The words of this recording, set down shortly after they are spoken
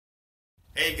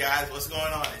Hey guys, what's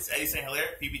going on? It's Eddie St. Hilaire,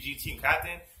 PPG team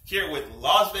captain, here with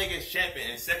Las Vegas champion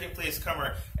and second place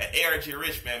comer at ARG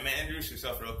Richmond. Man, introduce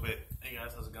yourself real quick. Hey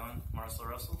guys, how's it going? Marcel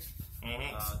Russell,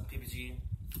 PPG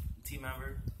team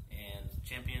member and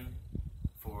champion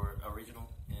for a regional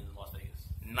in Las Vegas.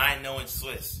 9-0 in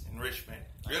Swiss in Richmond.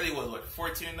 Really was what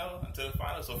 14-0 until the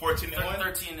final. So 14-1,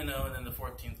 13-0, and then the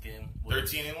 14th game.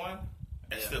 13-1.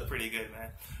 That's still pretty good, man.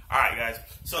 All right, guys.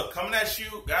 So coming at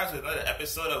you guys with another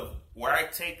episode of where I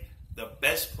take the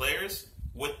best players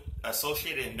with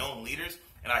associated and known leaders,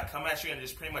 and I come at you and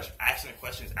just pretty much ask them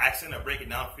questions, ask them to break it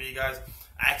down for you guys,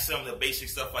 ask them the basic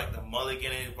stuff like the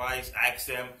Mulligan advice, ask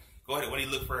them, go ahead, what do you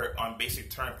look for on basic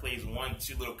turn plays,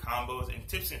 1-2 little combos, and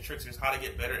tips and tricks is how to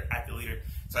get better at the leader.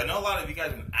 So I know a lot of you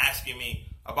guys have been asking me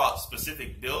about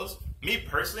specific builds. Me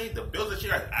personally, the builds that you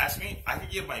guys ask me, I can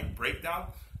give my breakdown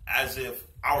as if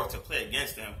I were to play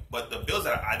against him. But the builds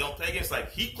that I don't play against,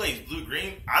 like he plays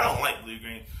blue-green, I don't like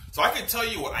blue-green. So I can tell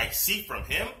you what I see from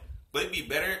him, but it'd be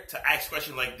better to ask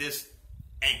questions like this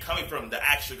and coming from the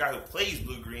actual guy who plays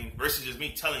blue-green versus just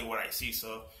me telling you what I see.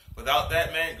 So without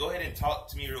that, man, go ahead and talk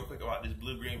to me real quick about this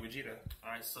blue-green VeGeTa.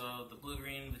 All right, so the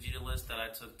blue-green VeGeTa list that I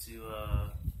took to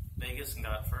Vegas and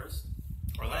got first.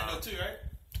 Orlando too, right?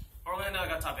 Orlando, I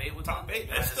got top 8 with top 8.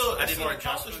 That's still more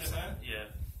accomplishment, man. Yeah.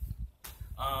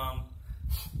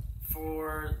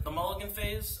 For the Mulligan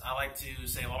phase, I like to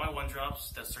save all my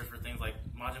 1-drops that search for things like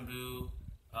Majin Buu,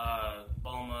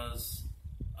 Bulmas,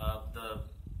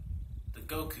 the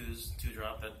Goku's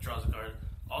 2-drop that draws a card.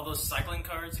 All those cycling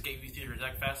cards to get you through your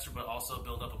deck faster, but also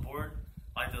build up a board.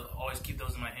 I like to always keep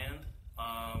those in my hand.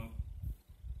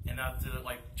 And after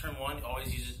turn 1, you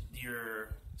always use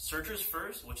your searchers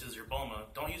first, which is your Bulma.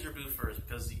 Don't use your Buu first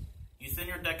because you thin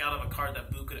your deck out of a card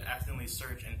that Buu could accidentally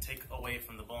search and take away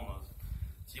from the Bulmas.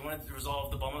 So you want to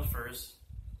resolve the Bulma first.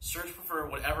 Search for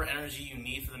whatever energy you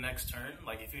need for the next turn.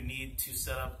 Like if you need to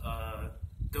set up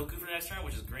Goku for the next turn,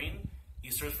 which is green,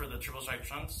 you search for the Triple Strike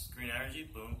Trunks, green energy,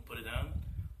 boom, put it down.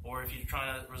 Or if you're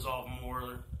trying to resolve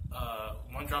more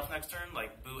 1-drops next turn,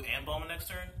 like Buu and Bulma next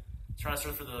turn, try to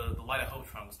search for the Light of Hope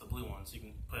Trunks, the blue ones, so you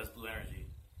can put as blue energy.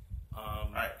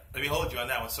 Alright, let me hold you on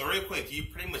that one. So real quick, you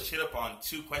pretty much hit up on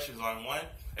 2 questions on one.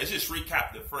 Let's just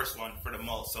recap the first one for the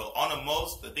most. So on the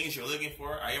most, the things you're looking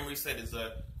for, I already said is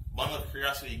a Bundle of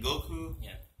Curiosity Goku,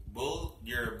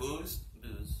 your Boos,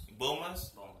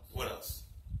 Bulmas. What else?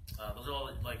 Those are all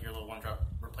like your little 1-drop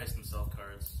replace themselves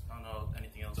cards. I don't know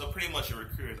anything else. So pretty much your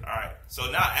recruiters. Alright, so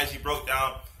now as you broke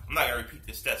down, I'm not going to repeat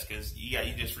the steps because you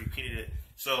just repeated it.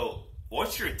 So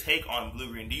what's your take on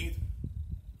blue-green?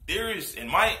 There is, in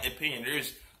my opinion,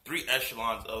 there's 3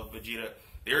 echelons of VeGeTa.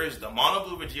 There is the mono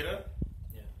blue VeGeTa,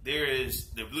 there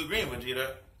is the blue-green VeGeTa,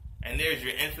 and there's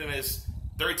your infamous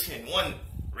 13-1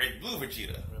 red-blue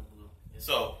VeGeTa.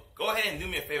 So go ahead and do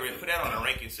me a favor and put that on a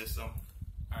ranking system.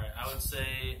 Alright, I would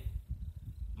say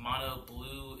mono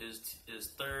blue is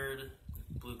 3rd,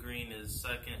 blue-green is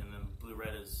 2nd, and then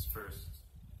blue-red is 1st.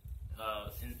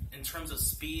 In terms of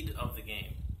speed of the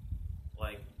game,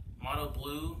 like mono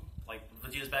blue, like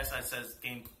VeGeTa's backside says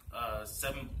gain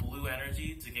 7 blue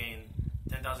energy to gain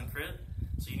 10,000 crit.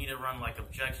 So you need to run like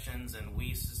objections and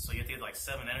Whis, so you have to get like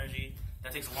 7 energy.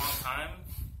 That takes a long time.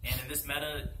 And in this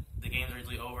meta, the games are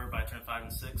usually over by turn 5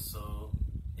 and 6, so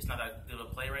it's not that good of a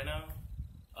play right now.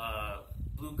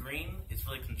 Blue-green, it's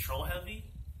really control heavy,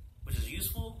 which is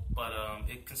useful, but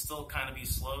it can still kind of be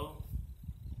slow.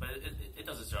 But it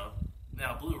does its job.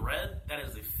 Now blue-red, that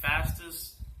is the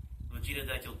fastest VeGeTa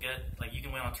deck you'll get. Like you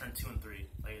can win on turn 2 and 3.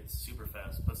 Like it's super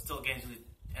fast, but still games usually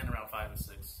end around 5 and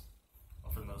 6,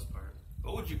 for the most part.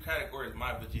 What would you categorize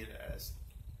my VeGeTa as?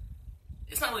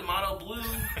 It's not really mono blue,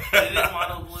 but it is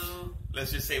mono blue.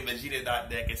 Let's just say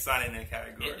VeGeTa.deck. It's not in that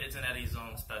category. It's an Eddie's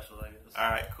own special, I guess. All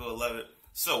right, cool, love it.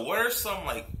 So, what are some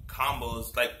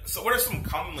combos? What are some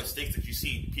common mistakes that you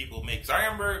see people make? Because I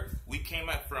remember we came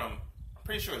back from, I'm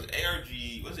pretty sure it was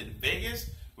ARG. Was it Vegas?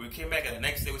 We came back and the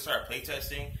next day we started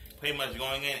playtesting, pretty much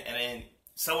going in, and then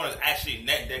someone has actually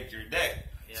net decked your deck.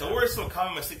 Yeah. So what are some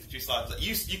common mistakes that you saw?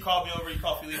 You called me over, you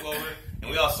called Philippe over, and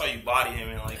we all saw you body him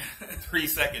in 3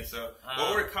 seconds. So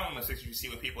what were the common mistakes you see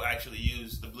when people actually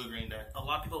use the blue-green deck? A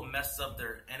lot of people mess up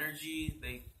their energy.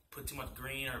 They put too much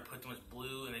green or put too much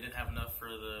blue, and they didn't have enough for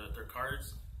their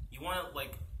cards. You want to,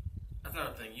 that's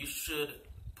another thing. You should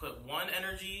put 1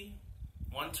 energy,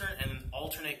 1 turn, and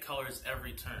alternate colors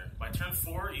every turn. By turn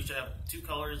 4, you should have 2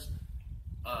 colors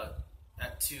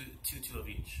at 2 of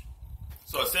each.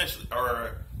 So essentially,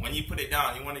 or when you put it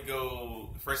down, you want to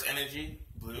go first energy,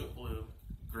 blue,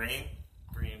 green,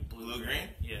 blue, green.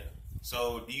 Yeah.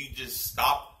 So do you just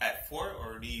stop at 4,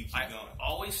 or do you keep going?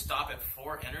 Always stop at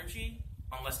 4 energy,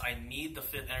 unless I need the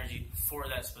 5th energy for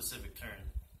that specific turn.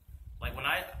 Like when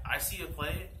I see a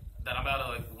play that I'm about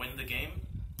to like win the game,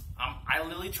 I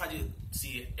literally try to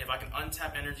see if I can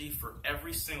untap energy for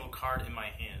every single card in my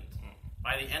hand.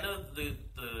 By the end of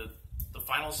the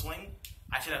final swing,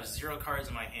 I should have 0 cards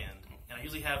in my hand, and I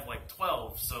usually have like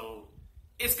 12. So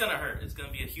it's gonna hurt. It's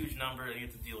gonna be a huge number, and you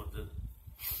have to deal with it.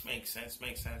 Makes sense.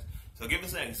 So give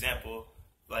us an example,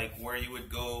 like where you would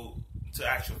go to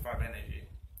actual 5 energy.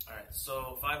 All right,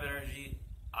 so 5 energy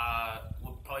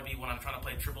would probably be when I'm trying to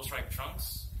play triple strike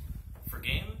trunks for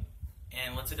game,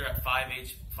 and let's say they're at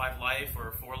 5 life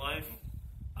or 4 life.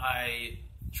 I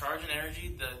charge an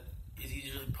energy that is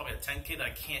usually probably a 10k that I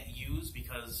can't use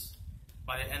because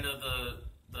by the end of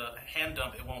the hand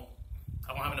dump, I won't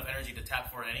have enough energy to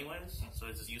tap for it anyways, so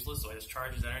it's just useless. So I just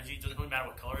charge his energy. It doesn't really matter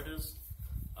what color it is,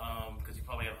 because you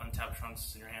probably have untapped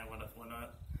trunks in your hand,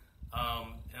 whatnot.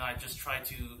 And I just try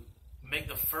to make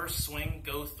the first swing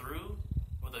go through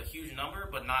with a huge number,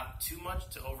 but not too much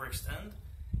to overextend.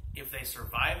 If they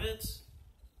survive it,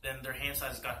 then their hand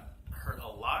size got hurt a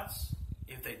lot.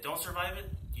 If they don't survive it,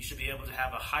 you should be able to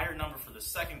have a higher number for the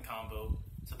second combo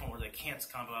to the point where they can't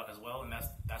combo out as well, and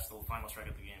that's the final strike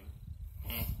of the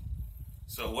game.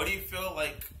 So what do you feel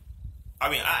like? I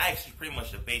mean, I asked you pretty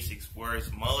much the basics.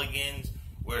 Where's mulligans?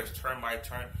 Where's turn by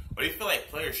turn? What do you feel like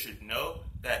players should know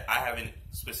that I haven't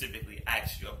specifically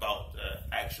asked you about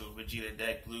the actual VeGeTa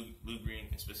deck, blue, green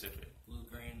in specific? Blue,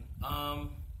 green.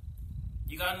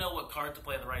 You gotta know what card to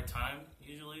play at the right time.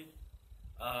 Usually,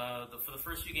 for the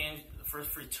first few games, the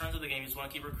first 3 turns of the game, you just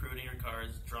want to keep recruiting your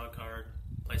cards, draw a card,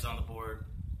 place it on the board.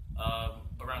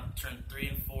 But around turn 3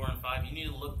 and 4 and 5, you need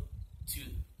to look to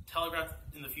telegraph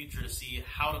in the future to see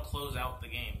how to close out the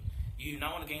game. You do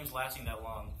not want the games lasting that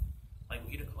long.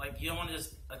 You don't want to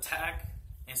just attack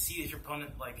and see if your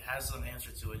opponent has some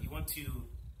answer to it. You want to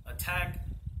attack,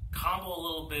 combo a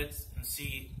little bit, and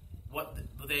see what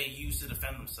they use to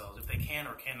defend themselves. If they can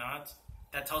or cannot,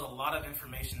 that tells a lot of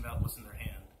information about what's in their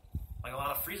hand. Like a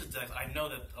lot of Frieza decks, I know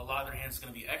that a lot of their hands is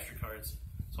going to be extra cards.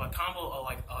 So I combo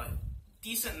a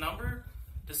decent number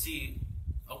to see,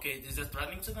 okay, is it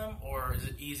threatening to them or is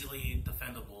it easily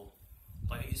defendable?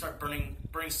 Like you start burning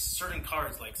certain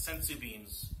cards like Sensu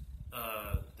Beams,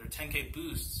 their 10k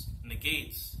boosts,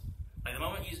 negates. Like the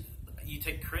moment you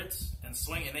take crits and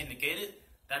swing and they negate it,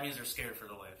 that means they're scared for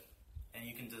their life. And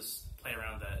you can just play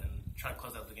around that and try to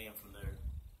close out the game from there.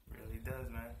 Really does,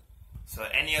 man. So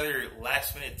any other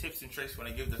last minute tips and tricks you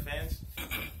want to give the fans?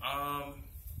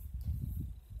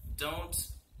 Don't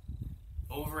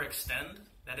overextend.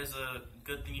 That is a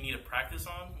good thing you need to practice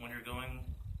on when you're going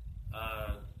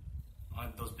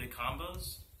on those big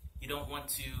combos. You don't want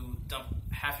to dump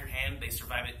half your hand. They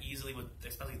survive it easily with,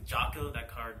 especially Jocko. That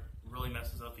card really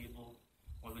messes up people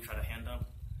when we try to hand dump.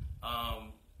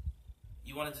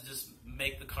 You wanted to just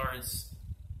make the cards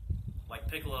like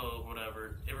Piccolo or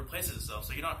whatever. It replaces itself,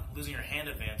 so you're not losing your hand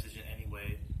advantage in any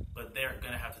way. But they're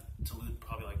gonna have to lose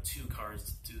probably 2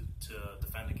 cards to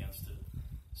defend against it.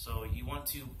 So you want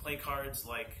to play cards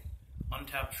like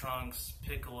Untapped Trunks,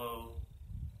 Piccolo,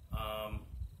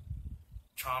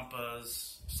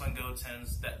 Champas, Sun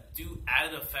Gotens that do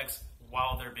added effects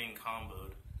while they're being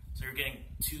comboed. So you're getting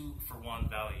 2 for 1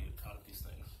 value out of these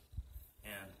things.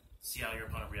 And see how your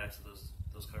opponent reacts to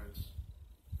those cards.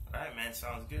 Alright, man,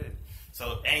 sounds good.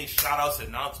 So any shout outs,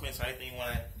 announcements, or anything you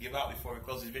want to give out before we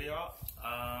close this video out?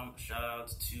 Shout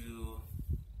outs to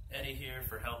Eddie here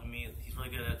for helping me. He's really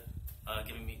good at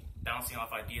giving me, bouncing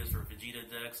off ideas for VeGeTa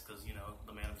decks, because,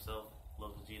 the man himself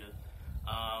loves VeGeTa.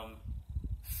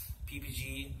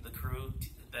 PPG, the crew,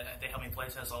 they help me play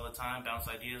test all the time, bounce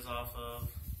ideas off of.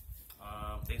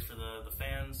 Thanks for the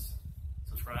fans.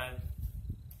 Subscribe,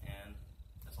 and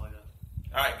that's all I got.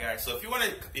 Alright, guys, so if you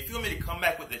want me to come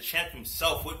back with the champ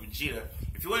himself with VeGeTa,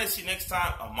 if you want to see next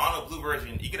time a mono blue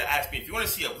version, you gotta ask me. If you want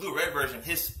to see a blue red version,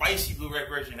 his spicy blue red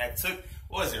version that took,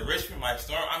 what was it, Richmond by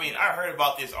storm? I mean, I heard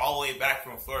about this all the way back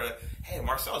from Florida. Hey,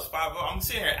 Marcel's 5-0. I'm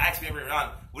sitting here asking every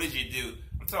round, what did you do?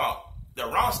 I'm talking about, the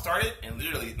round started, and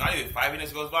literally not even 5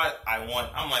 minutes goes by, I won.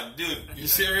 I'm like, dude, you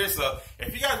serious? So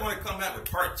if you guys want to come back with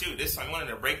part 2, this time you wanted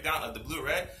a breakdown of the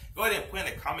blue-red, go ahead and put in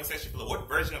the comment section below what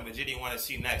version of VeGeTa you want to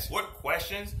see next. What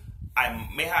questions I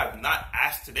may have not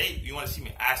asked today you want to see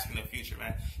me ask in the future,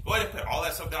 man. Go ahead and put all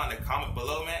that stuff down in the comment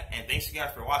below, man. And thanks you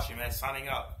guys for watching, man. Signing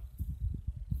out.